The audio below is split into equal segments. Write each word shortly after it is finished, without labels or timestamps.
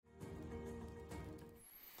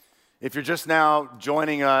If you're just now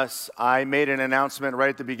joining us, I made an announcement right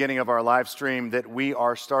at the beginning of our live stream that we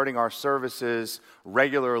are starting our services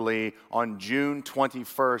regularly on June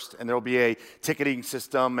 21st, and there will be a ticketing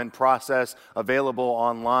system and process available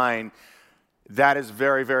online. That is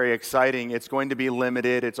very, very exciting. It's going to be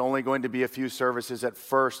limited. It's only going to be a few services at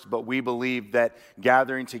first, but we believe that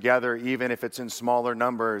gathering together, even if it's in smaller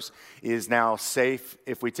numbers, is now safe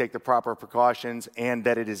if we take the proper precautions, and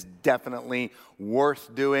that it is definitely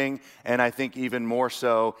worth doing, and I think even more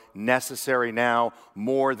so necessary now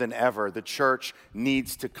more than ever. The church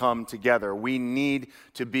needs to come together. We need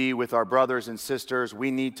to be with our brothers and sisters.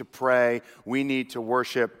 We need to pray. We need to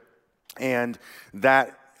worship, and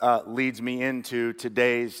that leads me into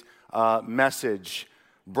today's message.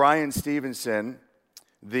 Brian Stevenson,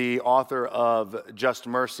 the author of Just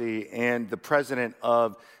Mercy and the president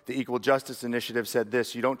of the Equal Justice Initiative, said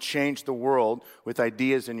this: "You don't change the world with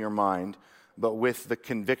ideas in your mind, but with the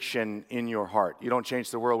conviction in your heart." You don't change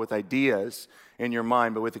the world with ideas in your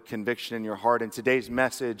mind, but with a conviction in your heart. And today's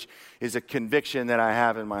message is a conviction that I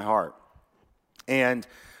have in my heart. And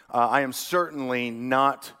I am certainly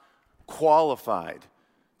not qualified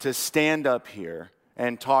to stand up here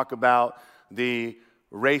and talk about the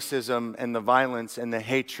racism and the violence and the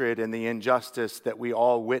hatred and the injustice that we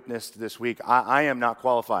all witnessed this week. I am not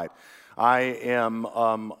qualified. I am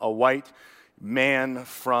a white man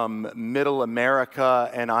from middle America,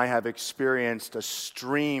 and I have experienced a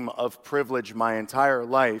stream of privilege my entire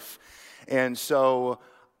life. And so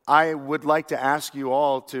I would like to ask you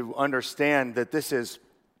all to understand that this is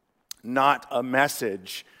not a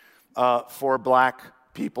message for black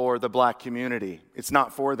people or the black community. It's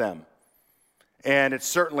not for them. And it's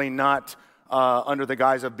certainly not under the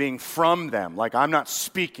guise of being from them. Like, I'm not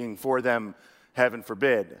speaking for them, heaven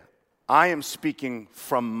forbid. I am speaking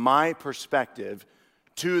from my perspective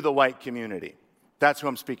to the white community. That's who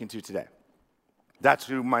I'm speaking to today. That's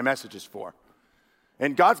who my message is for.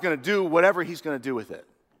 And God's going to do whatever He's going to do with it.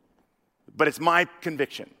 But it's my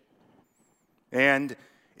conviction. And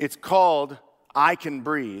it's called I Can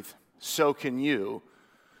Breathe, So Can You.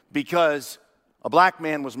 Because a black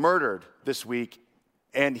man was murdered this week,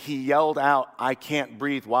 and he yelled out, "I can't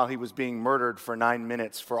breathe," while he was being murdered for 9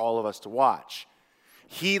 minutes for all of us to watch.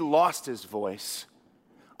 He lost his voice.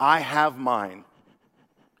 I have mine,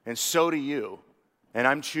 and so do you. And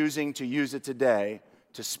I'm choosing to use it today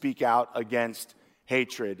to speak out against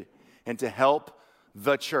hatred and to help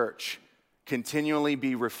the church continually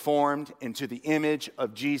be reformed into the image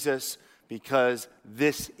of Jesus, because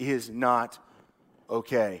this is not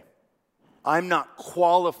okay. I'm not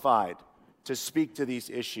qualified to speak to these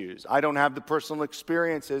issues. I don't have the personal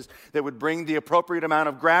experiences that would bring the appropriate amount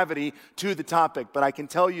of gravity to the topic, but I can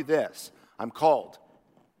tell you this: I'm called.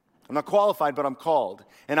 I'm not qualified, but I'm called.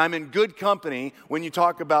 And I'm in good company when you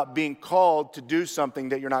talk about being called to do something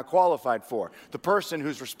that you're not qualified for. The person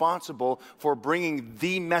who's responsible for bringing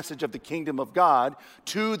the message of the kingdom of God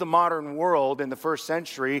to the modern world in the first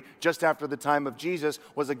century, just after the time of Jesus,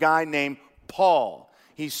 was a guy named Paul.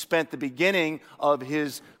 He spent the beginning of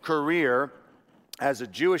his career as a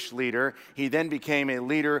Jewish leader. He then became a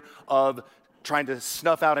leader of trying to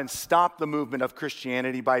snuff out and stop the movement of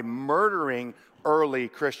Christianity by murdering early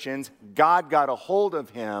Christians. God got a hold of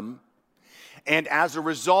him, and as a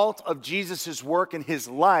result of Jesus' work in his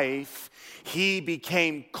life, he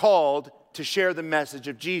became called to share the message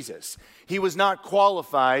of Jesus. He was not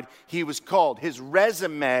qualified, he was called. His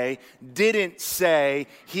resume didn't say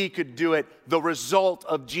he could do it. The result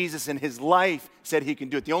of Jesus in his life said he can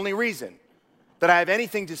do it. The only reason that I have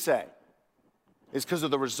anything to say is because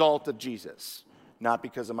of the result of Jesus, not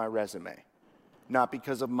because of my resume, not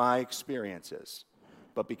because of my experiences,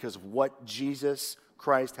 but because of what Jesus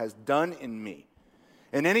Christ has done in me.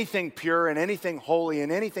 And anything pure and anything holy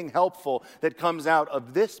and anything helpful that comes out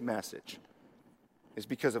of this message is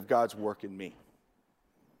because of God's work in me.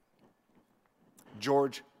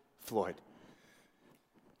 George Floyd.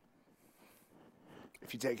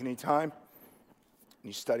 If you take any time and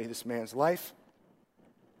you study this man's life,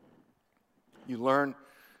 you learn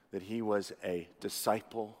that he was a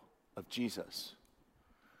disciple of Jesus,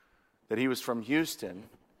 that he was from Houston,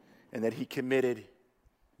 and that he committed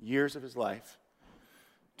years of his life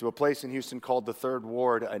to a place in Houston called the Third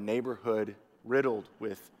Ward, a neighborhood riddled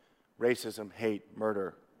with racism, hate,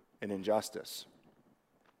 murder, and injustice.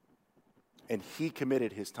 And he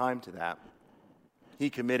committed his time to that. He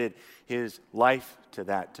committed his life to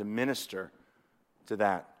that, to minister to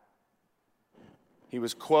that. He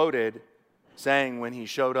was quoted saying when he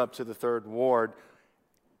showed up to the Third Ward,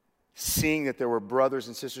 seeing that there were brothers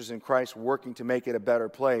and sisters in Christ working to make it a better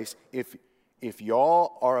place, if if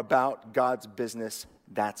y'all are about God's business,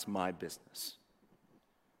 that's my business.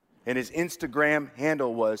 And his Instagram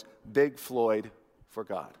handle was Big Floyd for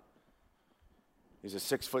God. He's a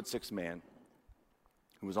 6'6" man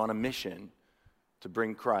who was on a mission to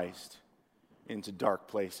bring Christ into dark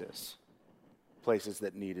places, places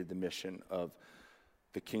that needed the mission of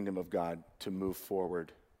the kingdom of God to move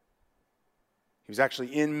forward. He was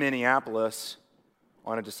actually in Minneapolis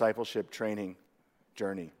on a discipleship training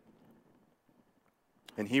journey.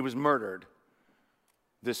 And he was murdered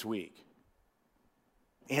this week.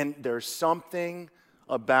 And there's something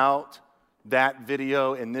about that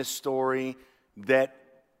video and this story that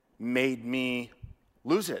made me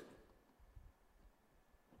lose it.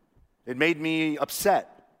 It made me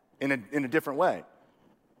upset in a different way.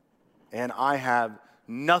 And I have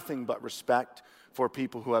nothing but respect for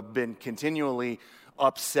people who have been continually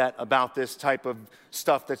upset about this type of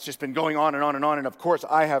stuff that's just been going on and on and on. And of course,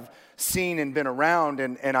 I have seen and been around,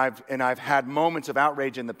 and I've had moments of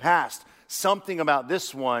outrage in the past. Something about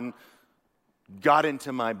this one got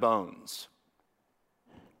into my bones.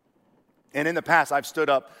 And in the past, I've stood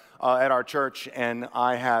up at our church and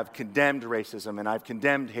I have condemned racism and I've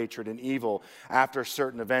condemned hatred and evil after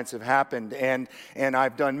certain events have happened. And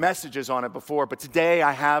I've done messages on it before, but today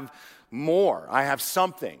I have more. I have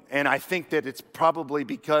something. And I think that it's probably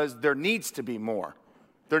because there needs to be more.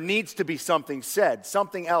 There needs to be something said,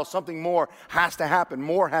 something else, something more has to happen,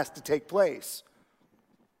 more has to take place.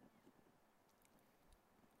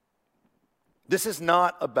 This is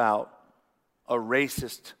not about a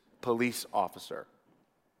racist police officer.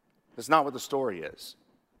 That's not what the story is.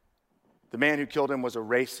 The man who killed him was a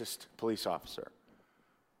racist police officer.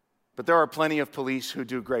 But there are plenty of police who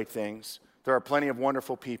do great things. There are plenty of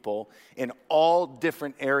wonderful people in all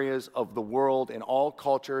different areas of the world, in all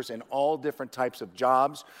cultures, in all different types of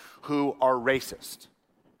jobs who are racist.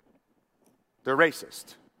 They're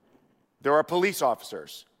racist. There are police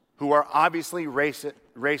officers who are obviously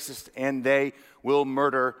racist, and they will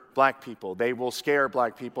murder black people. They will scare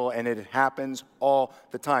black people, and it happens all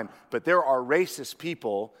the time. But there are racist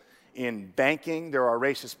people in banking. There are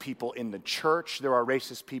racist people in the church. There are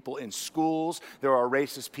racist people in schools. There are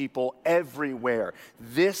racist people everywhere.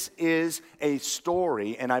 This is a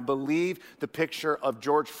story, and I believe the picture of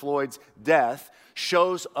George Floyd's death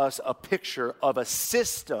shows us a picture of a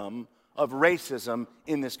system of racism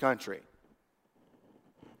in this country.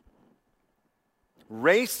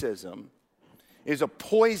 Racism is a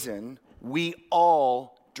poison we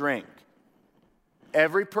all drink.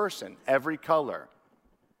 Every person, every color.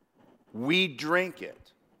 We drink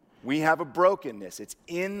it. We have a brokenness. It's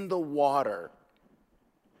in the water.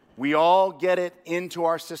 We all get it into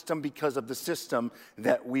our system because of the system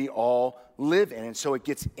that we all live in. And so it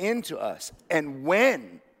gets into us. And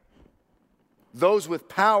when those with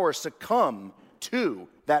power succumb to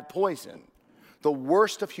that poison, the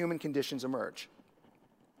worst of human conditions emerge.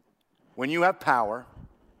 When you have power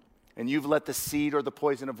and you've let the seed or the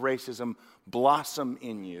poison of racism blossom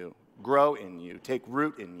in you, grow in you, take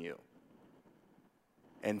root in you,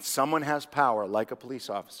 and someone has power like a police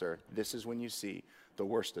officer, this is when you see the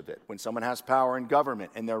worst of it. When someone has power in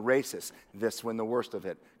government and they're racist, this is when the worst of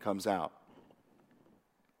it comes out.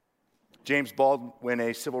 James Baldwin,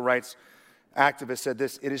 a civil rights activist, said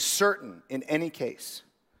this: "It is certain in any case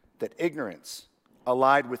that ignorance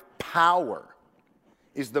allied with power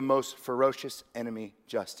is the most ferocious enemy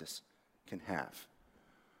justice can have."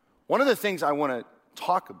 One of the things I want to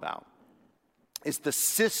talk about is the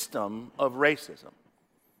system of racism,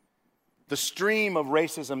 the stream of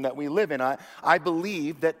racism that we live in. I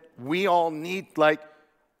believe that we all need like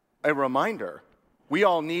a reminder. We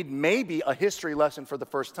all need maybe a history lesson for the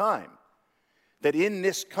first time. That in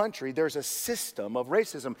this country, there's a system of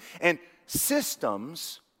racism. And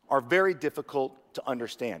systems are very difficult to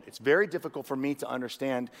understand. It's very difficult for me to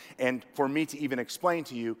understand and for me to even explain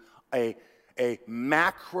to you a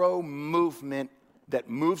macro movement that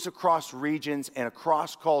moves across regions and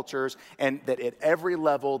across cultures, and that at every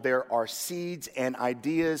level there are seeds and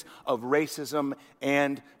ideas of racism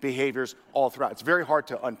and behaviors all throughout. It's very hard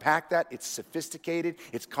to unpack that. It's sophisticated.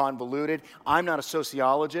 It's convoluted. I'm not a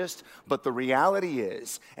sociologist, but the reality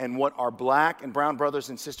is, and what our black and brown brothers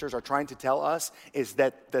and sisters are trying to tell us, is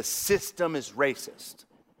that the system is racist.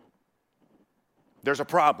 There's a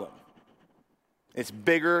problem. It's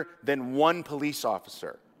bigger than one police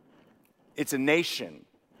officer. It's a nation.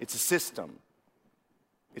 It's a system.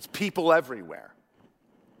 It's people everywhere.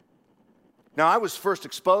 Now, I was first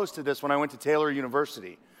exposed to this when I went to Taylor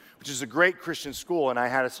University, which is a great Christian school, and I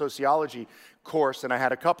had a sociology course, and I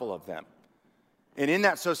had a couple of them. And in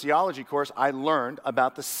that sociology course, I learned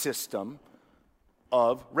about the system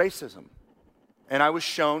of racism. and I was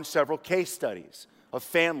shown several case studies of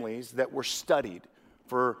families that were studied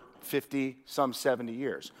for 50, some 70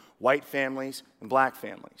 years. White families and black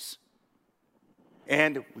families.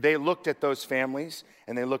 And they looked at those families,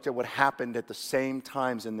 and they looked at what happened at the same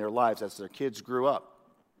times in their lives as their kids grew up.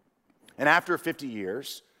 And after 50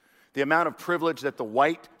 years, the amount of privilege that the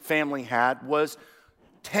white family had was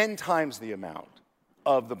 10 times the amount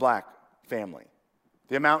of the black family.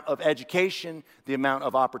 The amount of education, the amount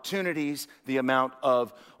of opportunities, the amount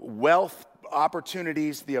of wealth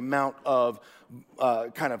opportunities, the amount of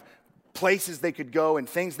kind of places they could go and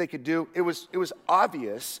things they could do. It was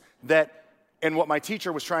obvious that, and what my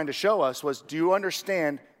teacher was trying to show us was, do you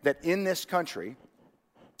understand that in this country,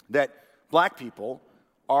 that black people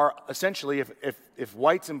are essentially, if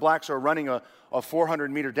whites and blacks are running a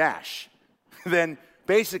 400-meter dash, then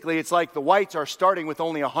basically it's like the whites are starting with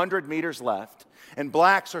only 100 meters left, and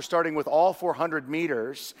blacks are starting with all 400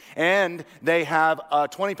 meters, and they have a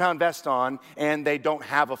 20-pound vest on, and they don't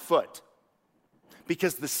have a foot.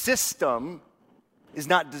 Because the system is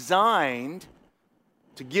not designed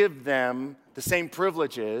to give them the same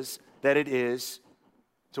privileges that it is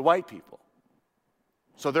to white people.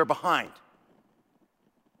 So they're behind.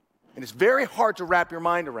 And it's very hard to wrap your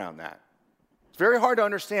mind around that. It's very hard to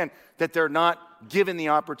understand that they're not given the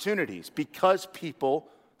opportunities because people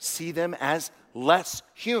see them as less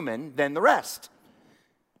human than the rest.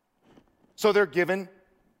 So they're given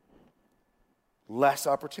less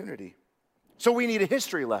opportunity. So we need a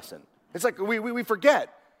history lesson. It's like we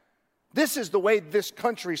forget. This is the way this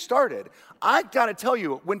country started. I got to tell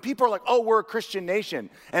you, when people are like, oh, we're a Christian nation,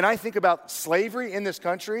 and I think about slavery in this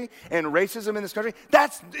country and racism in this country,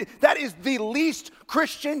 that is the least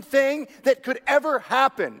Christian thing that could ever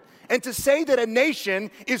happen. And to say that a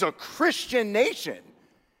nation is a Christian nation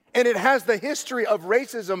and it has the history of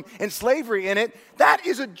racism and slavery in it, that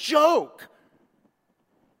is a joke.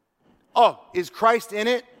 Oh, is Christ in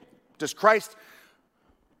it? Does Christ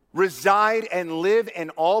reside and live in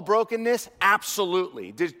all brokenness?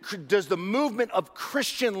 Absolutely. Does the movement of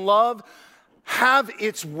Christian love have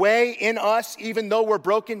its way in us even though we're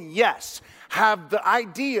broken? Yes. Have the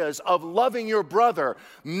ideas of loving your brother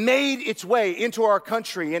made its way into our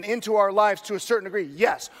country and into our lives to a certain degree?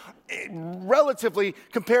 Yes. Relatively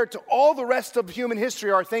compared to all the rest of human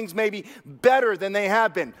history, are things maybe better than they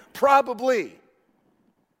have been? Probably.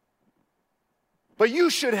 But you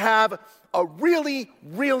should have a really,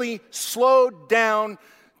 really slowed down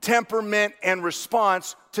temperament and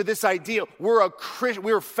response to this idea.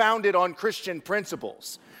 We're founded on Christian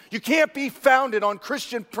principles. You can't be founded on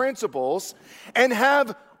Christian principles and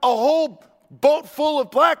have a whole boat full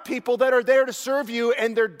of black people that are there to serve you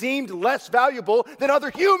and they're deemed less valuable than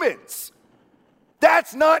other humans.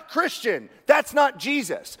 That's not Christian. That's not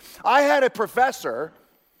Jesus. I had a professor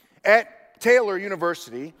at Taylor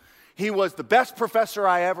University. He was the best professor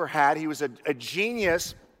I ever had. He was a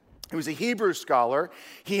genius. He was a Hebrew scholar.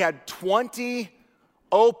 He had 20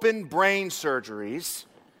 open brain surgeries.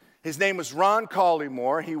 His name was Ron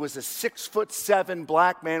Collymore. He was a 6'7"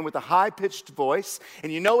 black man with a high-pitched voice.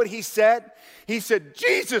 And you know what he said? He said,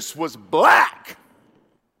 Jesus was black.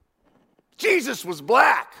 Jesus was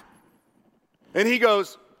black. And he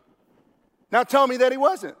goes, now tell me that he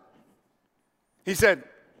wasn't. He said,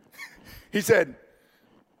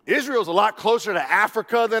 Israel's a lot closer to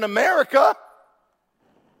Africa than America.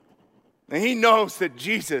 And he knows that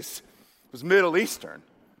Jesus was Middle Eastern.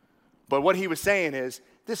 But what he was saying is,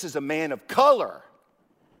 this is a man of color.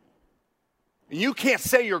 You can't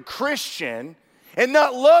say you're Christian and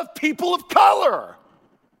not love people of color.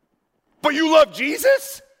 But you love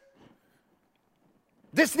Jesus?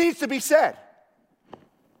 This needs to be said.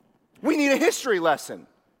 We need a history lesson.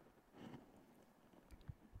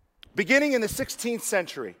 Beginning in the 16th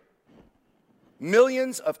century,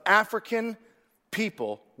 millions of African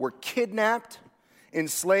people were kidnapped,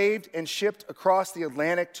 enslaved, and shipped across the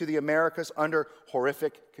Atlantic to the Americas under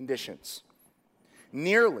horrific conditions.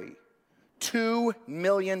 Nearly 2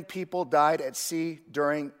 million people died at sea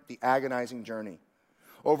during the agonizing journey.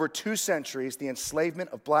 Over 2 centuries, the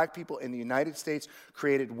enslavement of black people in the United States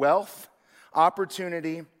created wealth,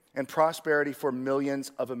 opportunity, and prosperity for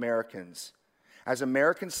millions of Americans. As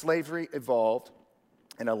American slavery evolved,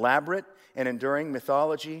 an elaborate and enduring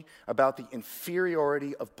mythology about the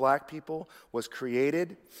inferiority of black people was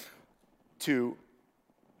created to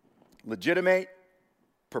legitimate,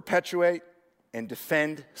 perpetuate, and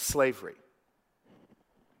defend slavery.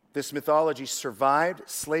 This mythology survived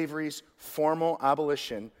slavery's formal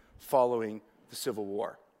abolition following the Civil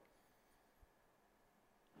War.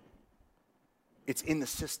 It's in the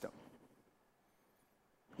system.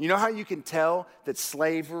 You know how you can tell that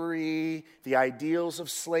slavery, the ideals of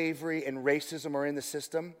slavery, and racism are in the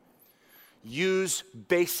system? Use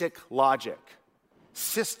basic logic.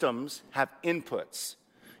 Systems have inputs.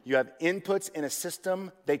 You have inputs in a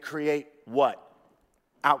system, they create what?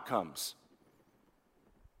 Outcomes.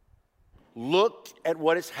 Look at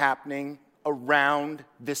what is happening around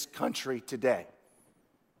this country today.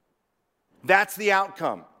 That's the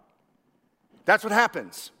outcome. That's what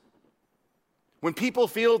happens. When people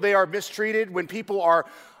feel they are mistreated, when people are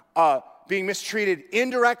being mistreated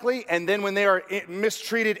indirectly, and then when they are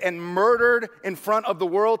mistreated and murdered in front of the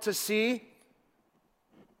world to see,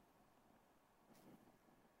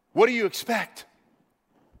 what do you expect?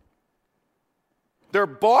 They're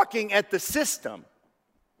balking at the system.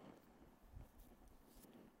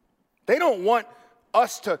 They don't want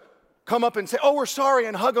us to come up and say, oh, we're sorry,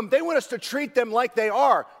 and hug them. They want us to treat them like they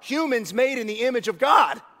are, humans made in the image of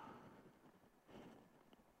God.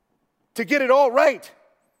 To get it all right.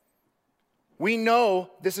 We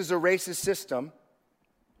know this is a racist system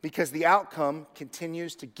because the outcome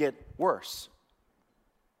continues to get worse.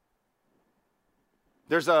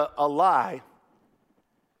 There's a lie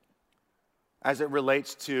as it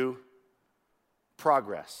relates to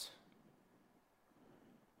progress.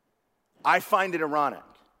 I find it ironic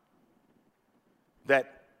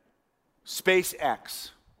that SpaceX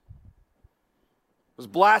was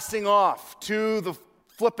blasting off to the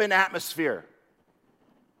flippin' atmosphere.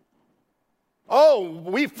 Oh,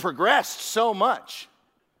 we've progressed so much.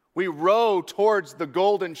 We row towards the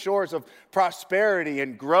golden shores of prosperity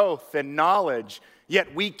and growth and knowledge,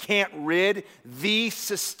 yet we can't rid the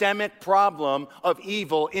systemic problem of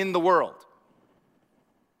evil in the world.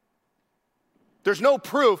 There's no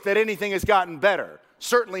proof that anything has gotten better.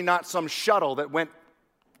 Certainly not some shuttle that went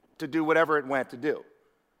to do whatever it went to do.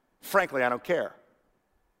 Frankly, I don't care.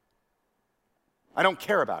 I don't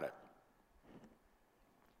care about it.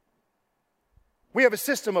 We have a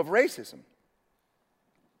system of racism.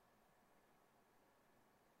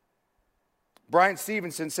 Brian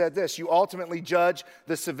Stevenson said this: you ultimately judge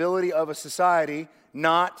the civility of a society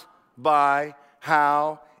not by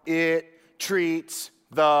how it treats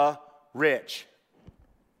the rich,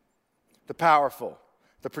 the powerful,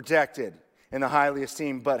 the protected, and the highly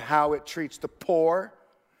esteemed, but how it treats the poor,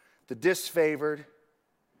 the disfavored,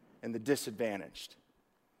 and the disadvantaged.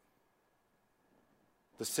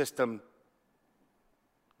 The system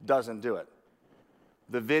doesn't do it.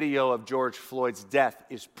 The video of George Floyd's death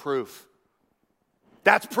is proof.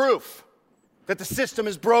 That's proof that the system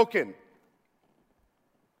is broken.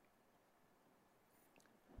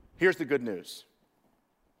 Here's the good news.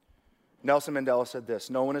 Nelson Mandela said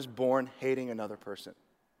this: no one is born hating another person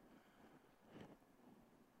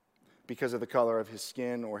because of the color of his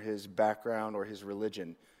skin or his background or his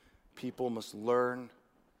religion. People must learn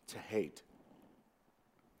to hate.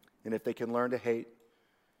 And if they can learn to hate,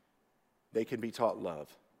 they can be taught love.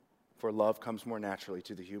 For love comes more naturally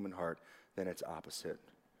to the human heart than its opposite.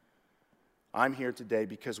 I'm here today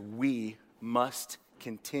because we must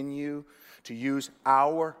continue to use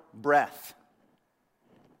our breath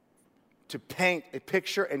to paint a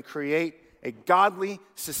picture and create a godly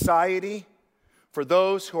society for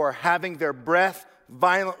those who are having their breath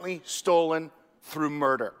violently stolen through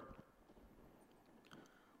murder.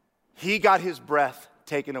 He got his breath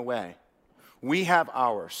taken away. We have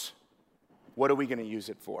ours. What are we going to use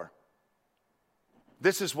it for?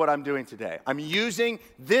 This is what I'm doing today. I'm using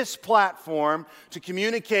this platform to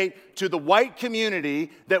communicate to the white community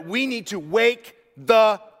that we need to wake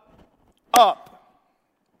the up.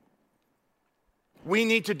 We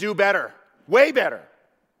need to do better, way better.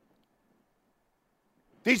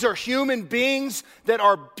 These are human beings that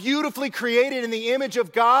are beautifully created in the image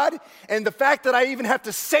of God, and the fact that I even have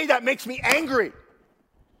to say that makes me angry.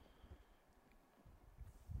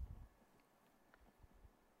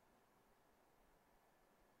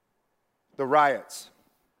 The riots.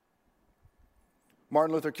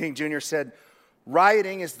 Martin Luther King Jr. said,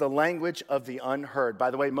 rioting is the language of the unheard. By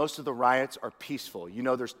the way, most of the riots are peaceful. You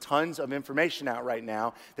know, there's tons of information out right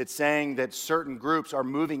now that's saying that certain groups are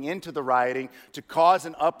moving into the rioting to cause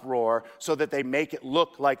an uproar so that they make it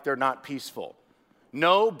look like they're not peaceful.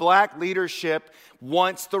 No black leadership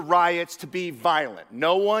wants the riots to be violent.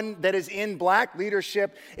 No one that is in black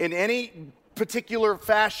leadership in any particular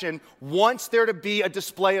fashion wants there to be a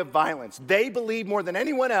display of violence. They believe more than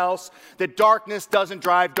anyone else that darkness doesn't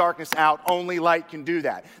drive darkness out. Only light can do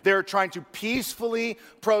that. They're trying to peacefully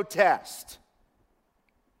protest.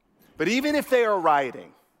 But even if they are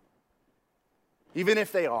rioting, even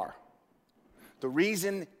if they are, the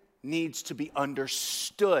reason needs to be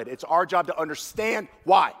understood. It's our job to understand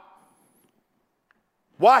why.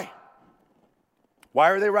 Why?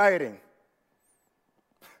 Why are they rioting?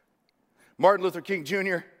 Martin Luther King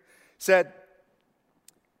Jr. said,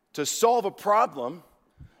 to solve a problem,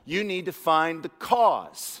 you need to find the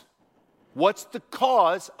cause. What's the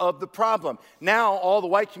cause of the problem? Now all the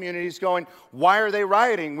white community is going, why are they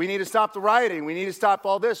rioting? We need to stop the rioting. We need to stop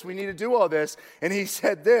all this. We need to do all this. And he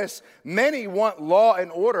said this, many want law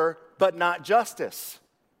and order, but not justice.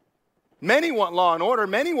 Many want law and order.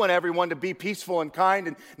 Many want everyone to be peaceful and kind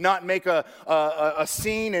and not make a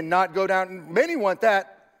scene and not go down. Many want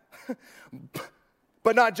that,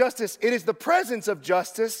 but not justice. It is the presence of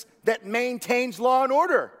justice that maintains law and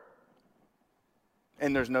order.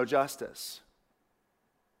 And there's no justice.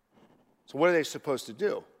 So what are they supposed to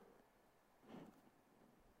do?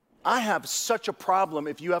 I have such a problem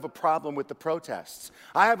if you have a problem with the protests.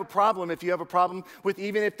 I have a problem if you have a problem with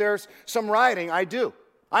even if there's some rioting. I do.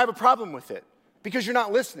 I have a problem with it because you're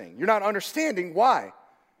not listening. You're not understanding why.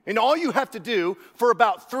 And all you have to do for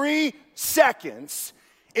about 3 seconds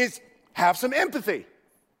is have some empathy.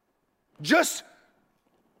 Just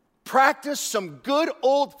practice some good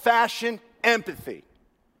old-fashioned empathy.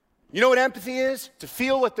 You know what empathy is? To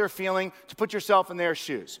feel what they're feeling, to put yourself in their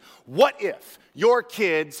shoes. What if your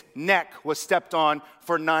kid's neck was stepped on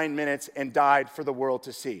for 9 minutes and died for the world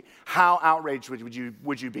to see? How outraged would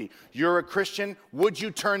you be? You're a Christian. Would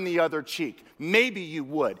you turn the other cheek? Maybe you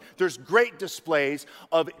would. There's great displays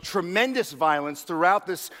of tremendous violence throughout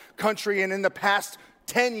this country and in the past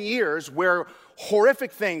 10 years where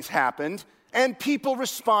horrific things happened and people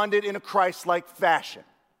responded in a Christ-like fashion.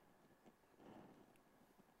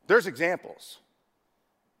 There's examples.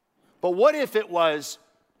 But what if it was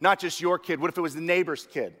not just your kid? What if it was the neighbor's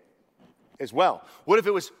kid as well? What if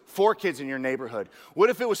it was 4 kids in your neighborhood? What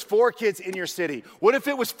if it was 4 kids in your city? What if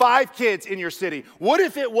it was 5 kids in your city? What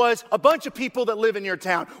if it was a bunch of people that live in your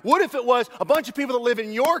town? What if it was a bunch of people that live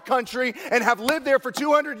in your country and have lived there for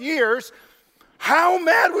 200 years? How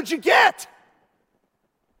mad would you get?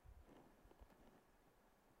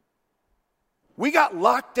 We got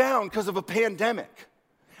locked down because of a pandemic.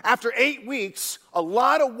 After 8 weeks, a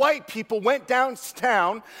lot of white people went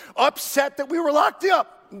downtown upset that we were locked down.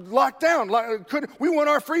 We want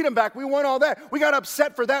our freedom back. We want all that. We got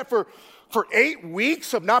upset for that for 8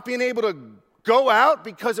 weeks of not being able to go out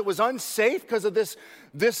because it was unsafe because of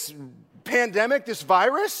this pandemic, this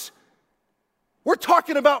virus. We're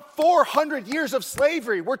talking about 400 years of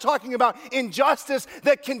slavery. We're talking about injustice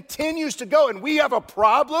that continues to go. And we have a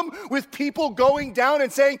problem with people going down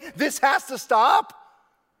and saying, this has to stop.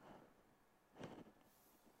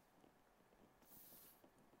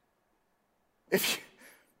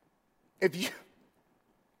 If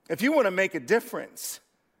you want to make a difference,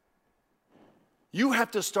 you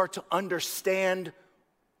have to start to understand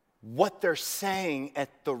what they're saying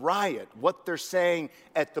at the riot, what they're saying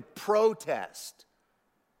at the protest.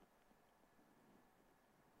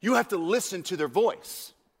 You have to listen to their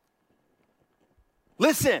voice.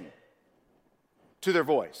 Listen to their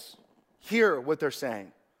voice. Hear what they're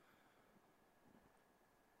saying.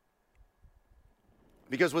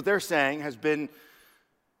 Because what they're saying has been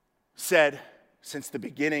said since the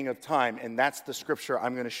beginning of time, and that's the scripture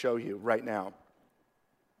I'm going to show you right now.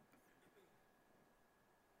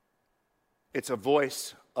 It's a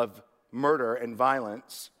voice of murder and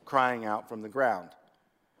violence crying out from the ground.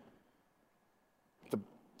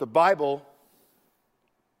 The Bible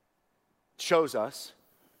shows us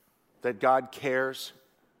that God cares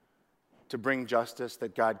to bring justice,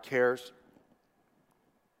 that God cares.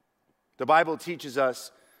 The Bible teaches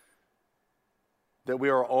us that we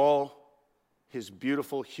are all His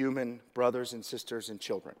beautiful human brothers and sisters and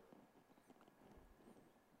children.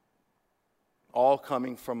 All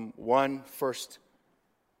coming from one first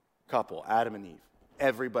couple, Adam and Eve.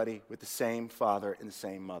 Everybody with the same father and the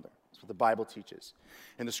same mother. That's what the Bible teaches.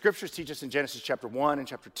 And the scriptures teach us in Genesis chapter 1 and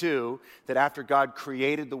chapter 2 that after God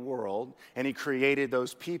created the world and He created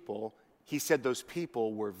those people, He said those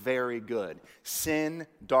people were very good. Sin,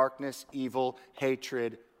 darkness, evil,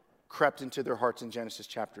 hatred crept into their hearts in Genesis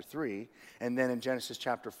chapter 3. And then in Genesis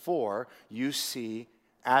chapter 4, you see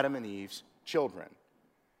Adam and Eve's children.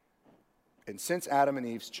 And since Adam and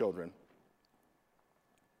Eve's children,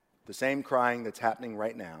 the same crying that's happening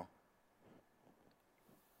right now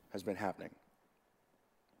has been happening.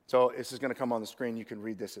 So this is going to come on the screen. You can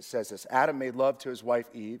read this. It says this: Adam made love to his wife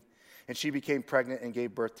Eve, and she became pregnant and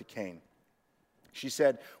gave birth to Cain. She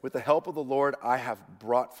said, with the help of the Lord, I have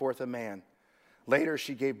brought forth a man. Later,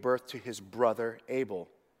 she gave birth to his brother Abel.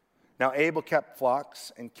 Now Abel kept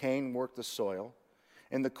flocks, and Cain worked the soil.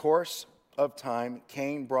 In the course of time,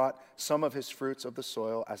 Cain brought some of his fruits of the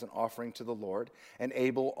soil as an offering to the Lord, and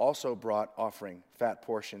Abel also brought offering, fat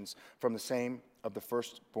portions, from the same of the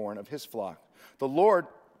firstborn of his flock. The Lord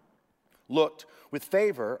looked with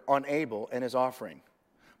favor on Abel and his offering,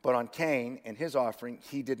 but on Cain and his offering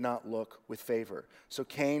he did not look with favor. So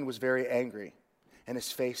Cain was very angry, and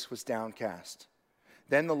his face was downcast.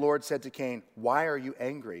 Then the Lord said to Cain, "Why are you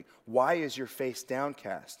angry? Why is your face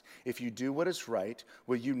downcast? If you do what is right,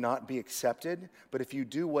 will you not be accepted? But if you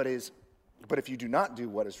do not do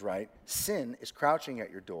what is right, sin is crouching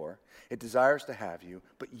at your door. It desires to have you,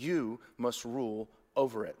 but you must rule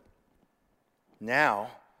over it."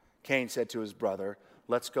 Now Cain said to his brother,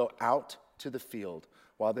 "Let's go out to the field."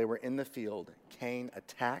 While they were in the field, Cain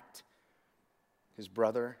attacked his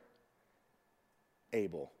brother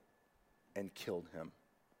Abel and killed him.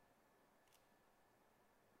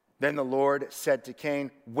 Then the Lord said to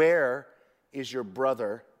Cain, "Where is your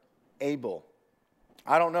brother Abel?"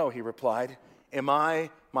 "I don't know," he replied. "Am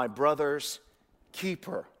I my brother's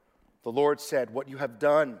keeper?" The Lord said, "What you have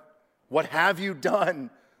done, what have you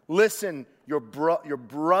done? Listen, your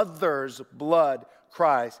brother's blood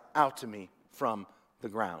cries out to me from the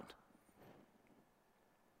ground."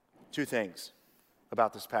 Two things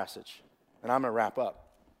about this passage, and I'm going to wrap up.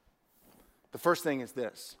 The first thing is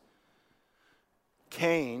this: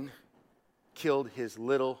 Cain killed his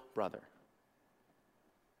little brother.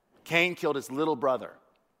 Cain killed his little brother.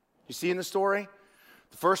 You see in the story?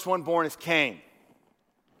 The first one born is Cain,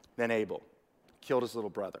 then Abel. Killed his little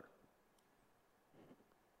brother.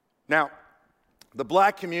 Now, the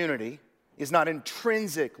black community is not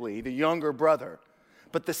intrinsically the younger brother,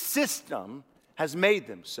 but the system has made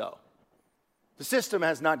them so. The system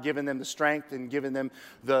has not given them the strength and given them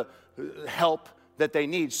the help that they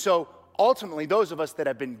need. So ultimately, those of us that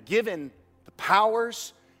have been given the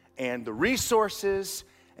powers and the resources,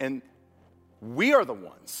 and we are the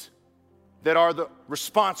ones that are the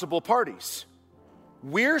responsible parties.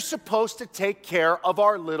 We're supposed to take care of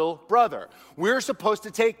our little brother. We're supposed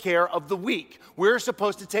to take care of the weak. We're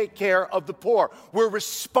supposed to take care of the poor. We're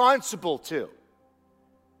responsible to.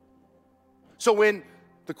 So when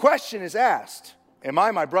the question is asked, "Am I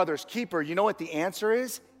my brother's keeper?" you know what the answer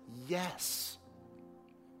is? Yes.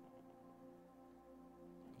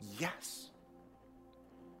 Yes.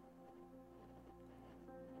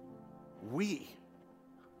 We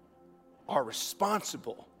are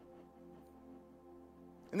responsible.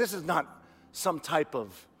 And this is not some type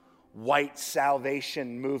of white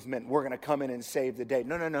salvation movement. We're going to come in and save the day.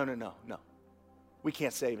 No. We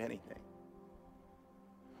can't save anything.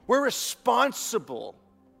 We're responsible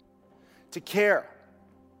to care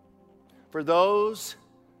for those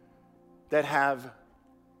that have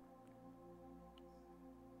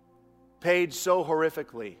paid so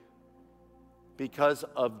horrifically because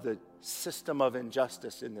of the system of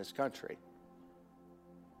injustice in this country.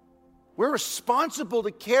 We're responsible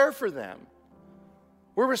to care for them.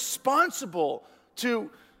 We're responsible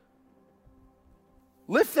to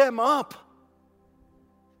lift them up.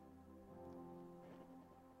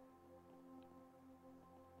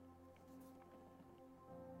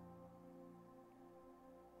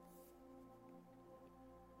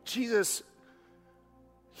 Jesus,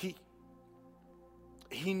 he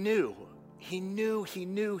knew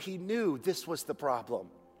this was the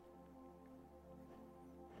problem.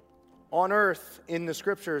 On earth, in the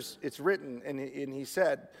scriptures, it's written, and he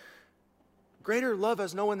said, "Greater love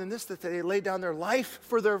has no one than this, that they lay down their life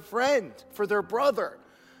for their friend, for their brother."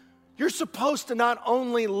 You're supposed to not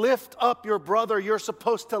only lift up your brother, you're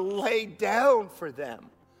supposed to lay down for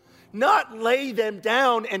them. Not lay them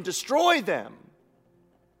down and destroy them.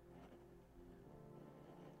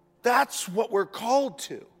 That's what we're called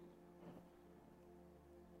to.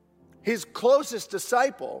 His closest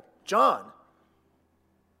disciple, John,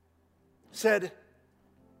 said,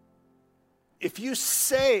 if you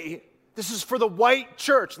say, this is for the white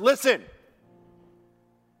church, listen.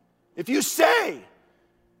 If you say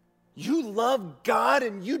you love God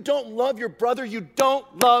and you don't love your brother, you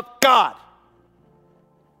don't love God.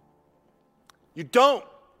 You don't.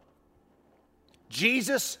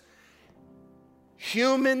 Jesus,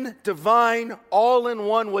 human, divine, all in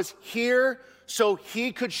one, was here so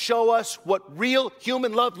he could show us what real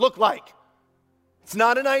human love looked like. It's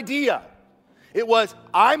not an idea. It was,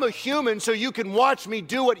 I'm a human so you can watch me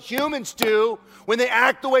do what humans do when they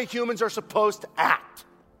act the way humans are supposed to act.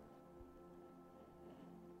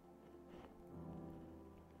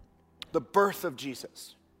 The birth of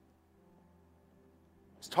Jesus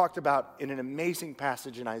is talked about in an amazing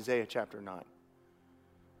passage in Isaiah chapter 9,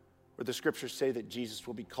 where the scriptures say that Jesus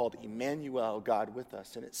will be called Emmanuel, God with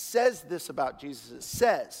us. And it says this about Jesus. It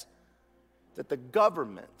says, that the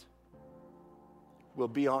government will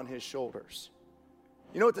be on his shoulders.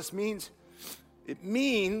 You know what this means? It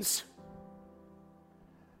means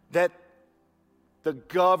that the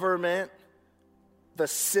government, the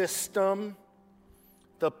system,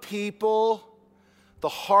 the people, the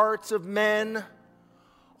hearts of men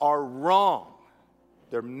are wrong.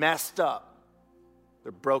 They're messed up.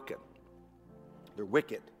 They're broken. They're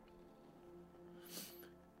wicked.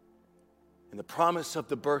 And the promise of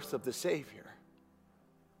the birth of the Savior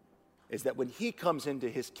is that when he comes into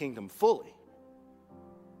his kingdom fully,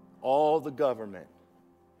 all the government,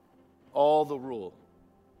 all the rule,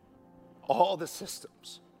 all the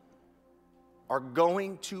systems are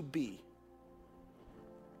going to be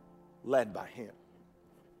led by him.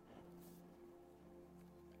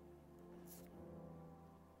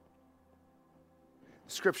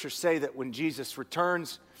 Scriptures say that when Jesus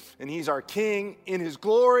returns and he's our king in his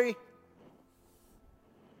glory,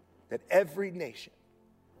 that every nation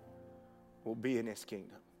will be in his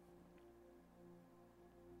kingdom.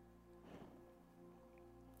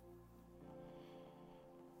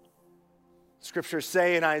 Scriptures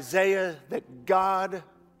say in Isaiah that God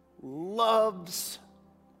loves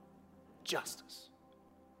justice.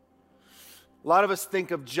 A lot of us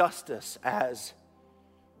think of justice as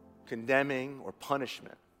condemning or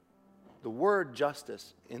punishment. The word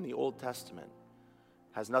justice in the Old Testament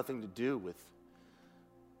has nothing to do with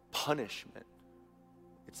punishment.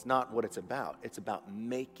 It's not what it's about. It's about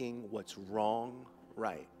making what's wrong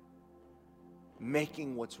right.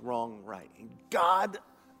 Making what's wrong right. And God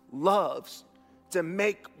loves to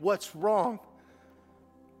make what's wrong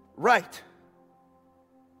right.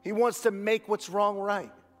 He wants to make what's wrong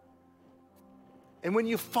right. And when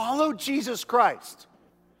you follow Jesus Christ,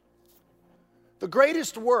 the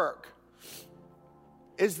greatest work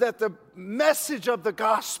is that the message of the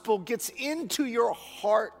gospel gets into your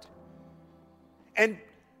heart and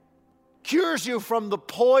cures you from the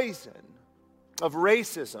poison of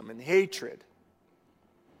racism and hatred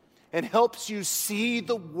and helps you see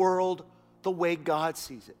the world the way God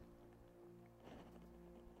sees it.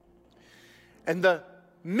 And the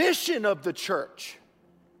mission of the church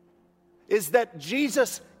is that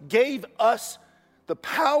Jesus gave us the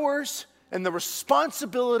powers and the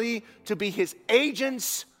responsibility to be his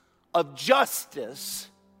agents of justice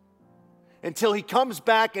until he comes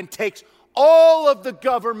back and takes all of the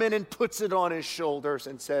government and puts it on his shoulders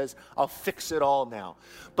and says, I'll fix it all now.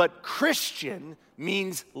 But Christian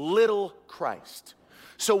means little Christ.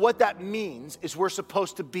 So what that means is we're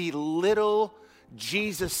supposed to be little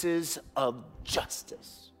Jesuses of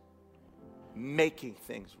justice, making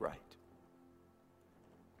things right.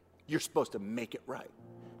 You're supposed to make it right.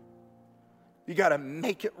 You got to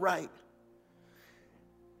make it right.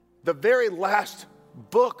 The very last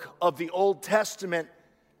book of the Old Testament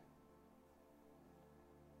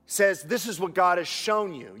says this is what God has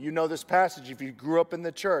shown you. You know this passage if you grew up in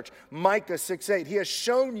the church. Micah 6:8. He has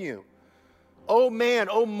shown you, oh man,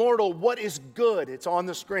 oh mortal, what is good? It's on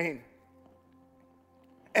the screen.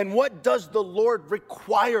 And what does the Lord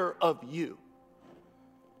require of you?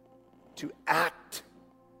 To act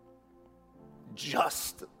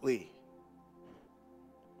justly.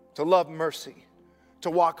 To love mercy,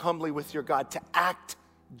 to walk humbly with your God, to act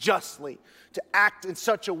justly, to act in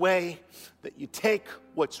such a way that you take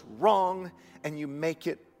what's wrong and you make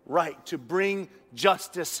it right. To bring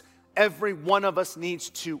justice, every one of us needs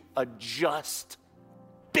to adjust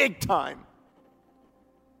big time.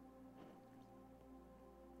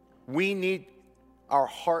 We need our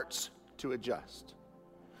hearts to adjust.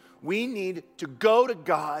 We need to go to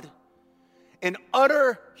God in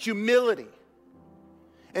utter humility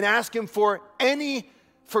and ask him for any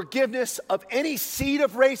forgiveness of any seed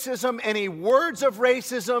of racism, any words of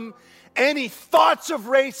racism, any thoughts of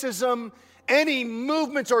racism, any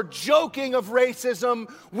movements or joking of racism.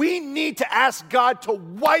 We need to ask God to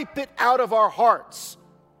wipe it out of our hearts.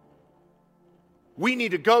 We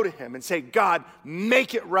need to go to him and say, God,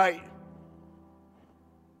 make it right.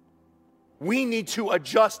 We need to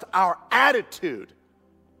adjust our attitude.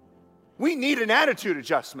 We need an attitude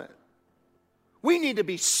adjustment. We need to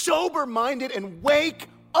be sober-minded and wake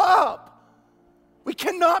up. We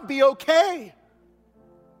cannot be okay.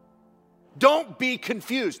 Don't be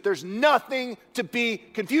confused. There's nothing to be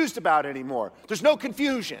confused about anymore. There's no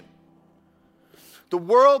confusion. The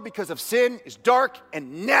world, because of sin, is dark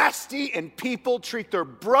and nasty, and people treat their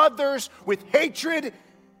brothers with hatred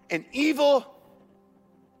and evil.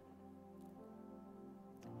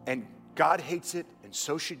 And God hates it, and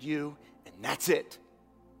so should you, and that's it.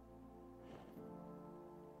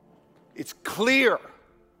 It's clear.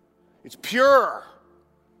 It's pure.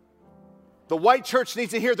 The white church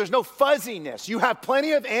needs to hear there's no fuzziness. You have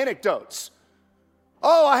plenty of anecdotes.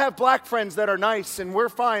 Oh, I have black friends that are nice and we're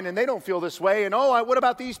fine and they don't feel this way. And what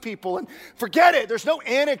about these people? And forget it. There's no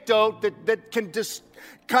anecdote that can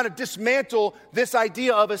kind of dismantle this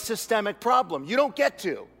idea of a systemic problem. You don't get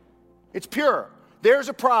to. It's pure. There's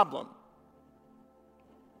a problem.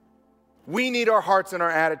 We need our hearts and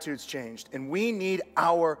our attitudes changed, and we need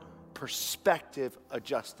our perspective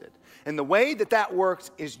adjusted. And the way that works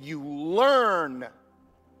is you learn.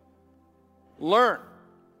 Learn.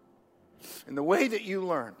 And the way that you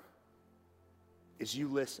learn is you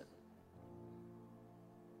listen.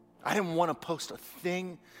 I didn't want to post a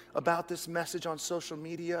thing about this message on social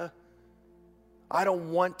media. I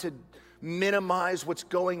don't want to minimize what's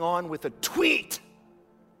going on with a tweet.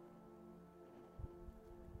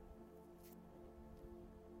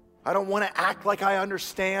 I don't want to act like I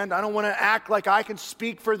understand. I don't want to act like I can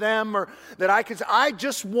speak for them or that I can. I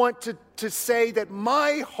just want to say that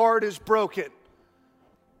my heart is broken.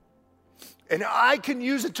 And I can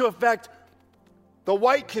use it to affect the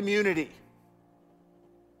white community.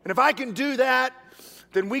 And if I can do that,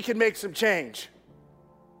 then we can make some change.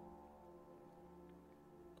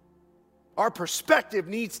 Our perspective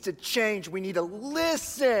needs to change. We need to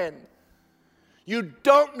listen. You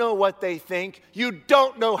don't know what they think. You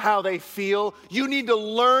don't know how they feel. You need to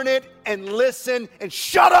learn it and listen and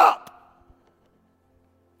shut up.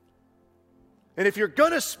 And if you're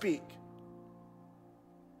going to speak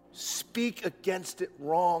against it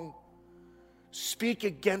wrong. Speak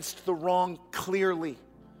against the wrong clearly.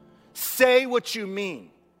 Say what you mean.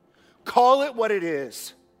 Call it what it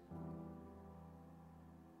is.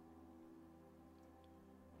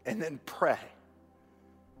 And then pray.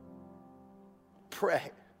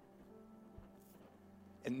 Pray.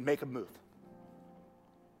 And make a move.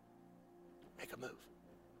 Make a move.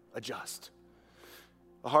 Adjust.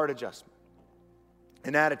 A heart adjustment.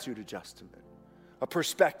 An attitude adjustment. A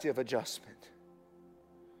perspective adjustment.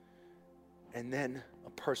 And then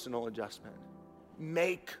a personal adjustment.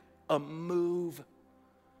 Make a move.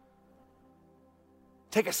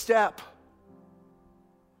 Take a step.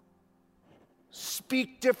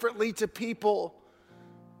 Speak differently to people.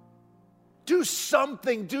 Do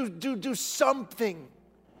something. Do something.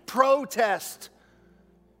 Protest.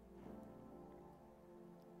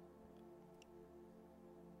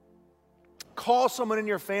 Call someone in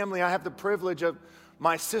your family. I have the privilege of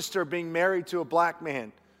my sister being married to a black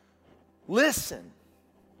man. Listen.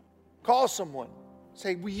 Call someone.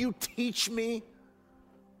 Say, will you teach me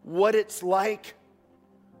what it's like?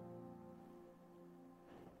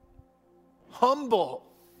 Humble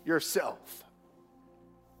yourself.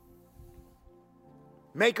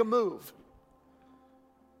 Make a move.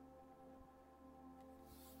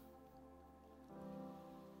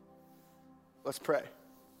 Let's pray.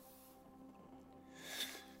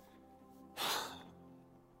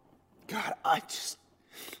 God,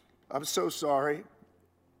 I'm so sorry.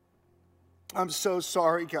 I'm so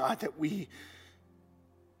sorry, God, that we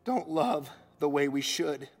don't love the way we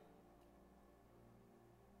should.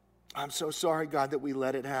 I'm so sorry, God, that we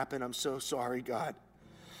let it happen. I'm so sorry, God.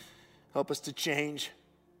 Help us to change.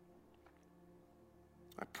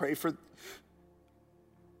 I pray for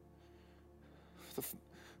the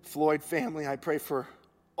Floyd family. I pray for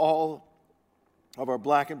all of our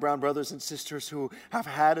black and brown brothers and sisters who have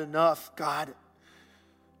had enough, God.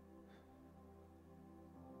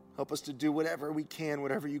 Help us to do whatever we can,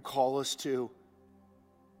 whatever you call us to.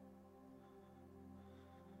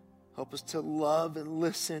 Help us to love and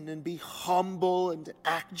listen and be humble and to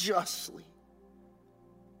act justly.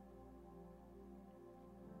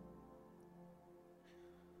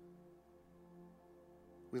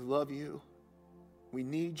 We love you. We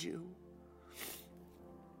need you.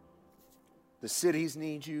 The cities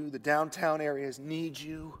need you. The downtown areas need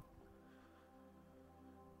you.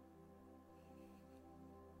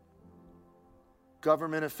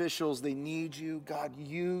 Government officials, they need you. God,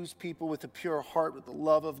 use people with a pure heart, with the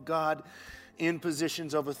love of God in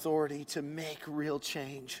positions of authority to make real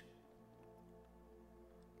change.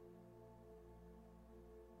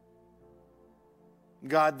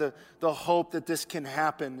 God, the hope that this can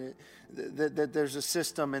happen, that there's a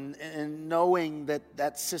system, and knowing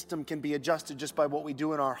that system can be adjusted just by what we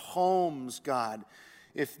do in our homes, God.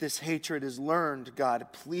 If this hatred is learned, God,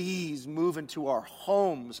 please move into our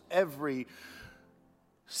homes. Every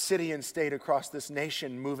city and state across this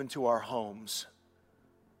nation, move into our homes.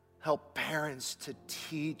 Help parents to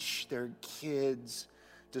teach their kids,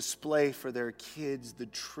 display for their kids the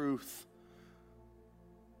truth.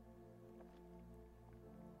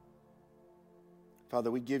 Father,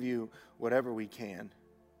 we give you whatever we can.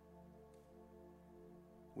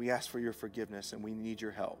 We ask for your forgiveness, and we need your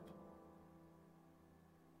help.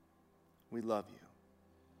 We love you.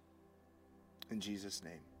 In Jesus'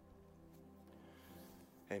 name,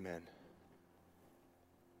 amen.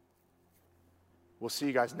 We'll see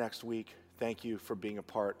you guys next week. Thank you for being a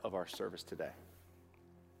part of our service today.